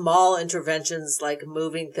small interventions like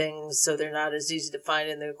moving things so they're not as easy to find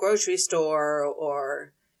in the grocery store,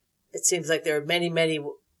 or it seems like there are many, many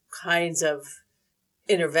kinds of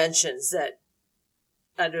interventions that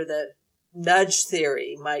under the nudge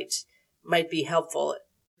theory might be helpful.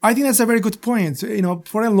 I think that's a very good point.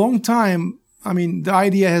 For a long time, the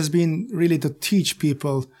idea has been really to teach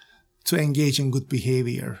people to engage in good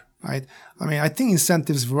behavior, right? I think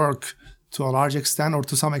incentives work to a large extent or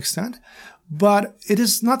to some extent, but it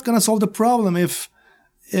is not going to solve the problem if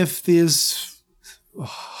these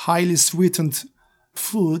highly sweetened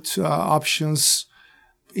food options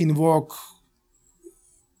invoke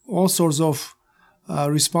all sorts of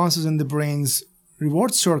responses in the brain's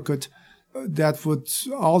reward circuit that would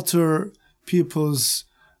alter people's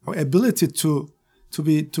ability to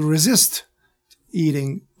resist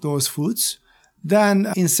eating those foods. Then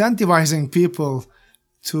incentivizing people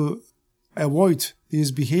to avoid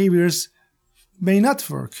these behaviors may not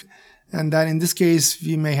work. And then in this case,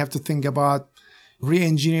 we may have to think about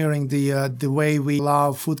re-engineering the way we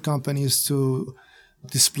allow food companies to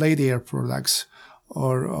display their products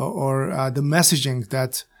or the messaging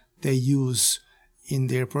that they use in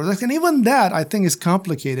their products. And even that, I think, is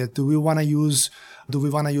complicated. Do we want to use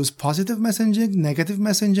positive messaging, negative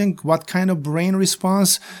messaging? What kind of brain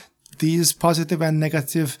response these positive and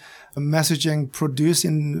negative messaging produce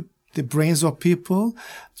in the brains of people?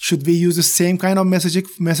 Should we use the same kind of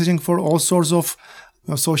messaging for all sorts of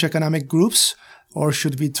socioeconomic groups? Or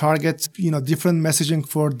should we target, different messaging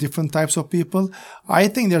for different types of people? I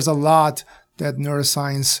think there's a lot that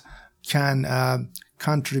neuroscience can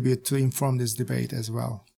contribute to inform this debate as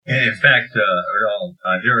well. And in fact,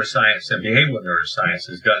 neuroscience and behavioral neuroscience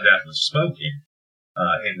has done that with smoking,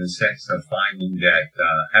 in the sense of finding that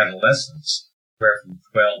adolescents, where from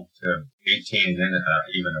 12 to 18 and then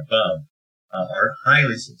even above, are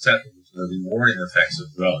highly susceptible to the rewarding effects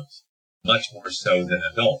of drugs, much more so than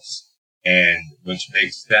adults, and which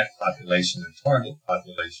makes that population a target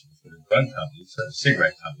population for the drug companies, the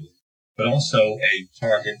cigarette companies, but also a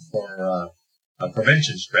target for a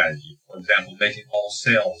prevention strategy. For example, making all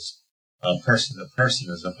sales person to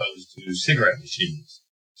person as opposed to cigarette machines.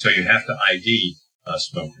 So you have to ID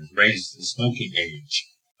smokers, raise the smoking age,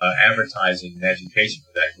 advertising and education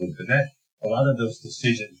for that group. And that a lot of those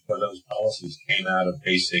decisions for those policies came out of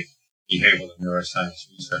basic behavioral and neuroscience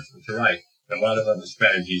research, which are right. There are a lot of other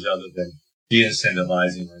strategies other than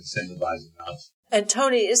de-incentivizing or incentivizing us. And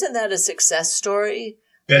Tony, isn't that a success story?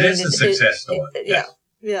 It is a success story. Yeah.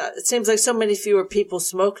 Yeah. It seems like so many fewer people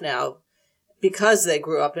smoke now because they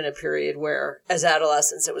grew up in a period where, as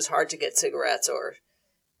adolescents, it was hard to get cigarettes, or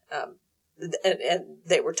and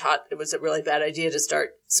they were taught it was a really bad idea to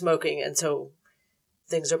start smoking, and so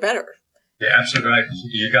things are better. Yeah, absolutely right.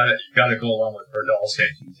 You got to go along with Erdal said.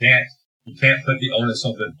 You can't put the onus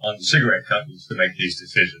on the cigarette companies to make these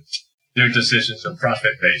decisions. Their decisions are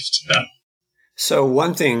profit based. So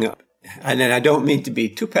one thing And then I don't mean to be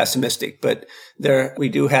too pessimistic, but we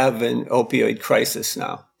do have an opioid crisis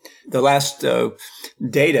now. The last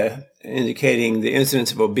data indicating the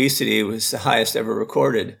incidence of obesity was the highest ever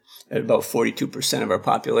recorded at about 42% of our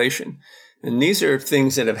population. And these are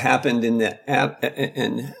things that have happened in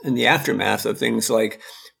the aftermath of things like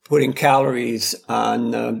putting calories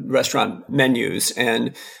on restaurant menus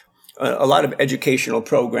and a lot of educational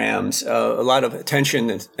programs, a lot of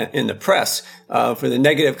attention in the press for the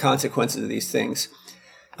negative consequences of these things.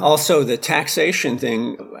 Also, the taxation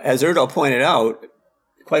thing, as Erdal pointed out,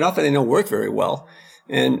 quite often they don't work very well.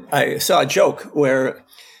 And I saw a joke where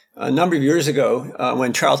a number of years ago,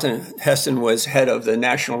 when Charlton Heston was head of the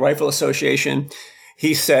National Rifle Association,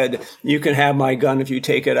 he said, "You can have my gun if you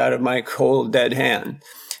take it out of my cold, dead hand."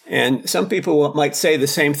 And some people might say the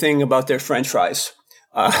same thing about their French fries.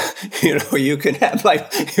 You can have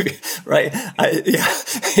right?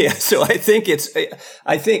 Yeah. So I think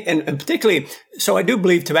and particularly, so I do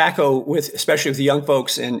believe tobacco, especially with the young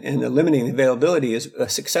folks and limiting the availability, is a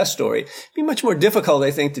success story. It'd be much more difficult,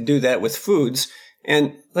 I think, to do that with foods.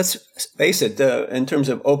 And let's face it, in terms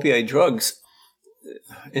of opioid drugs,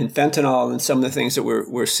 in fentanyl and some of the things that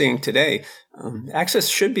we're seeing today, access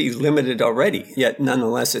should be limited already. Yet,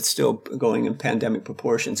 nonetheless, it's still going in pandemic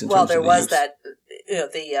proportions. Well, there was that,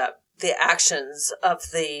 the actions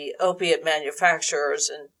of the opiate manufacturers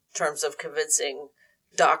in terms of convincing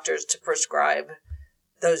doctors to prescribe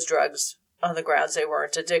those drugs on the grounds they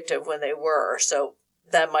weren't addictive when they were. So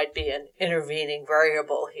that might be an intervening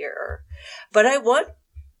variable here. But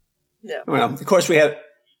well, of course, we have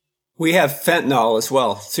fentanyl as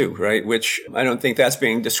well, too, right? Which I don't think that's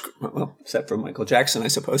being well, except for Michael Jackson, I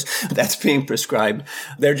suppose, that's being prescribed.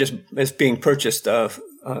 It's being purchased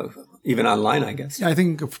even online, I guess. Yeah, I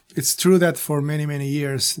think it's true that for many, many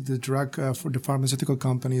years, the for the pharmaceutical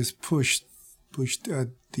companies pushed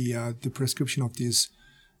the prescription of these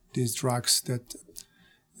drugs that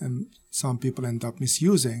some people end up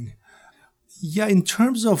misusing. Yeah, in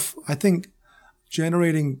terms of, I think,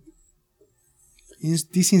 generating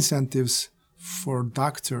disincentives for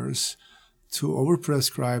doctors to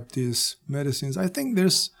overprescribe these medicines, I think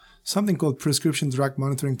there's something called prescription drug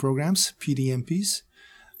monitoring programs, PDMPs.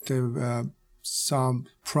 They've some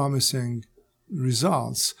promising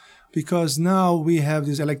results because now we have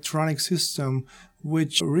this electronic system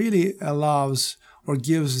which really allows or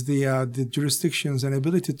gives the jurisdictions an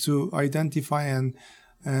ability to identify and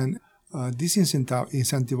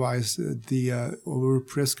disincentivize the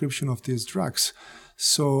overprescription of these drugs.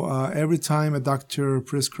 So every time a doctor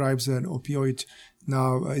prescribes an opioid,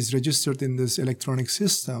 now is registered in this electronic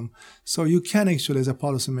system. So you can actually, as a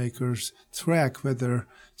policymaker, track whether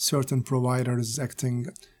certain provider is acting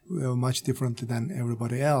much differently than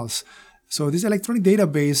everybody else. So this electronic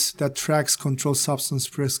database that tracks controlled substance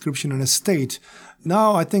prescription in a state,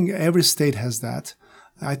 now I think every state has that.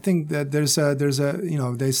 I think that there's a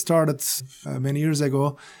they started many years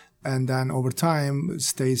ago, and then over time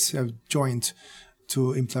states have joined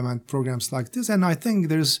to implement programs like this. And I think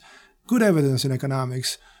there's good evidence in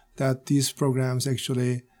economics that these programs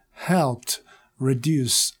actually helped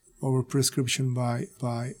reduce overprescription by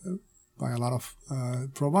a lot of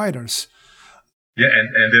providers. Yeah,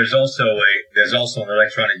 and there's also an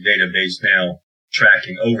electronic database now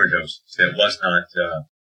tracking overdoses that was not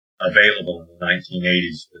available in the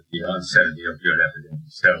 1980s with the onset of the opioid epidemic.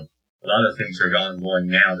 So a lot of things are ongoing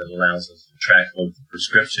now that allows us to track both the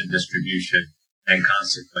prescription distribution and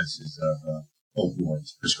consequences of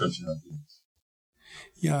opioids, prescription opioids.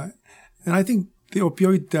 Yeah, and I think the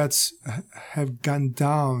opioid deaths have gone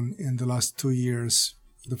down in the last 2 years.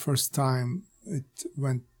 The first time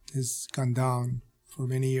has gone down for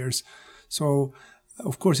many years. So,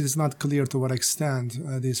 of course, it is not clear to what extent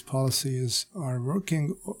these policies are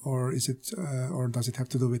working, or is it, or does it have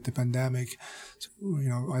to do with the pandemic? So,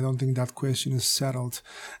 I don't think that question is settled.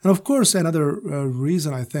 And of course, another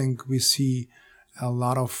reason I think we see a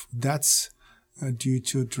lot of deaths due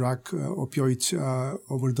to opioid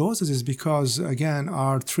overdoses is because, again,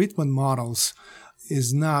 our treatment models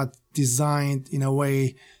is not designed in a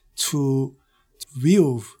way to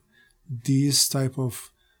view these type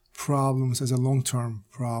of problems as a long-term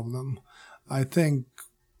problem. I think,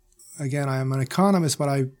 again, I am an economist, but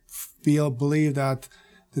I believe that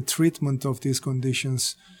the treatment of these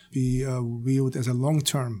conditions be viewed as a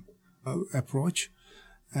long-term approach.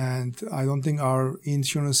 And I don't think our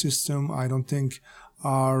insurance system, I don't think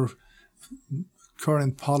our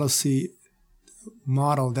current policy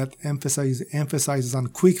model that emphasizes on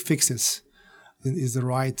quick fixes is the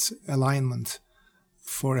right alignment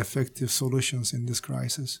for effective solutions in this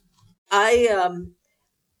crisis. I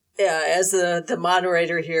as the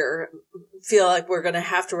moderator here, feel like we're going to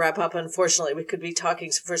have to wrap up. Unfortunately, we could be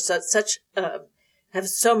talking for have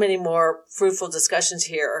so many more fruitful discussions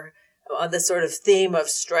here on this sort of theme of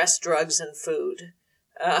stress, drugs, and food.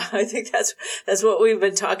 I think that's what we've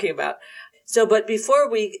been talking about. So, but before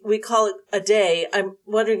we call it a day, I'm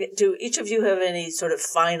wondering, do each of you have any sort of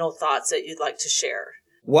final thoughts that you'd like to share?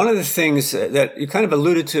 One of the things that you kind of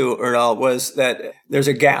alluded to, Erdal, was that there's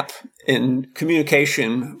a gap in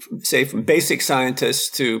communication, say from basic scientists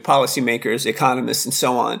to policymakers, economists, and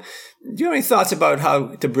so on. Do you have any thoughts about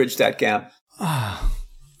how to bridge that gap? I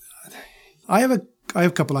have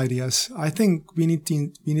a couple ideas. I think we need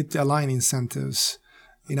to align incentives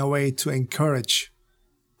in a way to encourage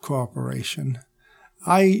cooperation.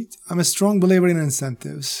 I'm a strong believer in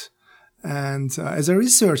incentives, and as a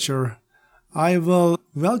researcher, I will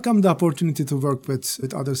welcome the opportunity to work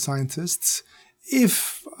with other scientists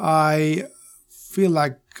if I feel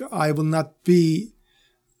like I will not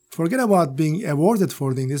forget about being awarded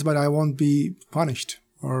for doing this, but I won't be punished.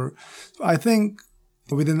 Or I think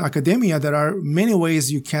within academia, there are many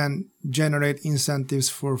ways you can generate incentives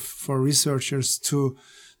for researchers to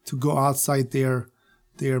go outside their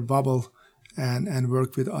bubble and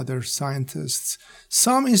work with other scientists.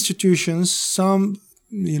 Some institutions, some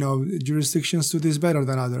jurisdictions do this better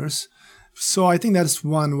than others. So I think that's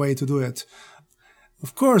one way to do it.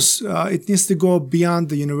 Of course, it needs to go beyond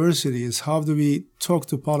the universities. How do we talk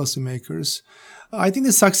to policymakers? I think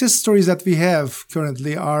the success stories that we have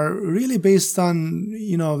currently are really based on,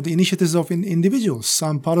 the initiatives of individuals.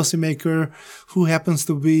 Some policymaker who happens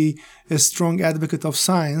to be a strong advocate of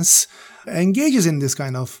science engages in this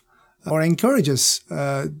kind of, or encourages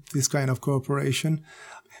this kind of cooperation.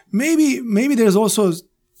 Maybe there's also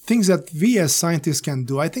things that we as scientists can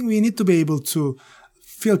do. I think we need to be able to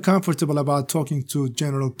feel comfortable about talking to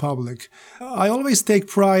general public. I always take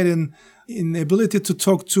pride in the ability to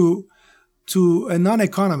talk to a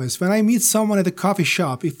non-economist. When I meet someone at a coffee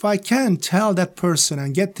shop, if I can tell that person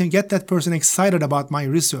and get that person excited about my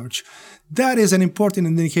research, that is an important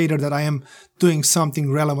indicator that I am doing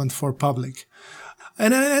something relevant for public.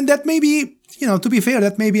 And that may be, to be fair,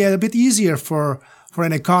 that may be a bit easier for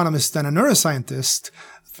an economist than a neuroscientist.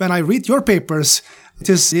 When I read your papers, it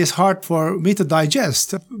is hard for me to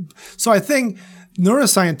digest. So I think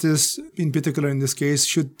neuroscientists, in particular in this case,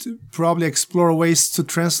 should probably explore ways to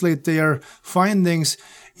translate their findings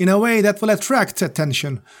in a way that will attract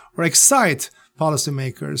attention or excite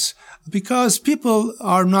policymakers. Because people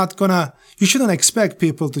are not you shouldn't expect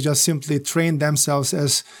people to just simply train themselves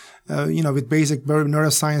as, with basic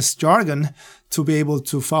neuroscience jargon to be able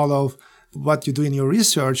to follow what you do in your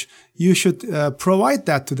research. You should provide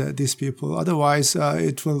that to these people. Otherwise,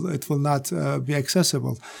 it will not be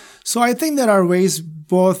accessible. So I think there are ways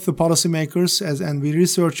both the policymakers and we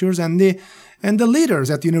researchers and the leaders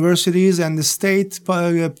at universities and the state,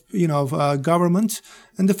 government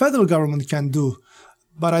and the federal government can do.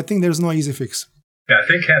 But I think there's no easy fix. Yeah, I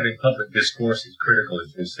think having public discourse is critical,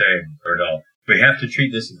 as you're saying, Erdal. We have to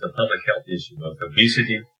treat this as a public health issue of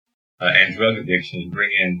obesity and drug addiction, and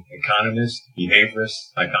bring in economists,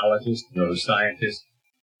 behaviorists, psychologists, neuroscientists,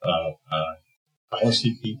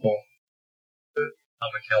 policy people. The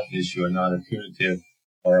public health issue and not a punitive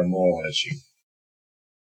or a moral issue.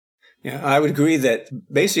 Yeah, I would agree that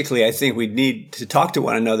basically I think we need to talk to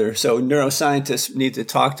one another. So neuroscientists need to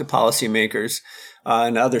talk to policymakers,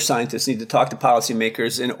 and other scientists need to talk to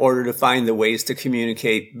policymakers in order to find the ways to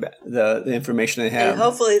communicate the information they have. And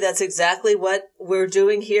hopefully that's exactly what we're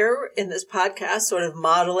doing here in this podcast, sort of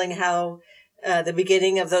modeling how the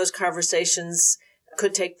beginning of those conversations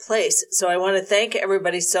could take place. So I want to thank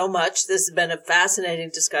everybody so much. This has been a fascinating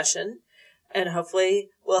discussion, and hopefully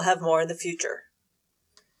we'll have more in the future.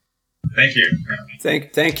 Thank you.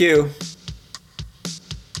 Thank you.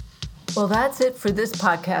 Well, that's it for this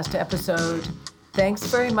podcast episode. Thanks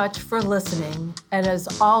very much for listening. And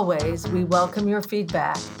as always, we welcome your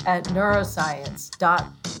feedback at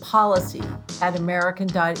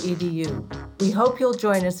neuroscience.policy@american.edu. We hope you'll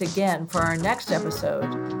join us again for our next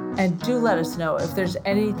episode. And do let us know if there's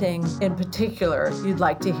anything in particular you'd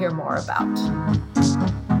like to hear more about.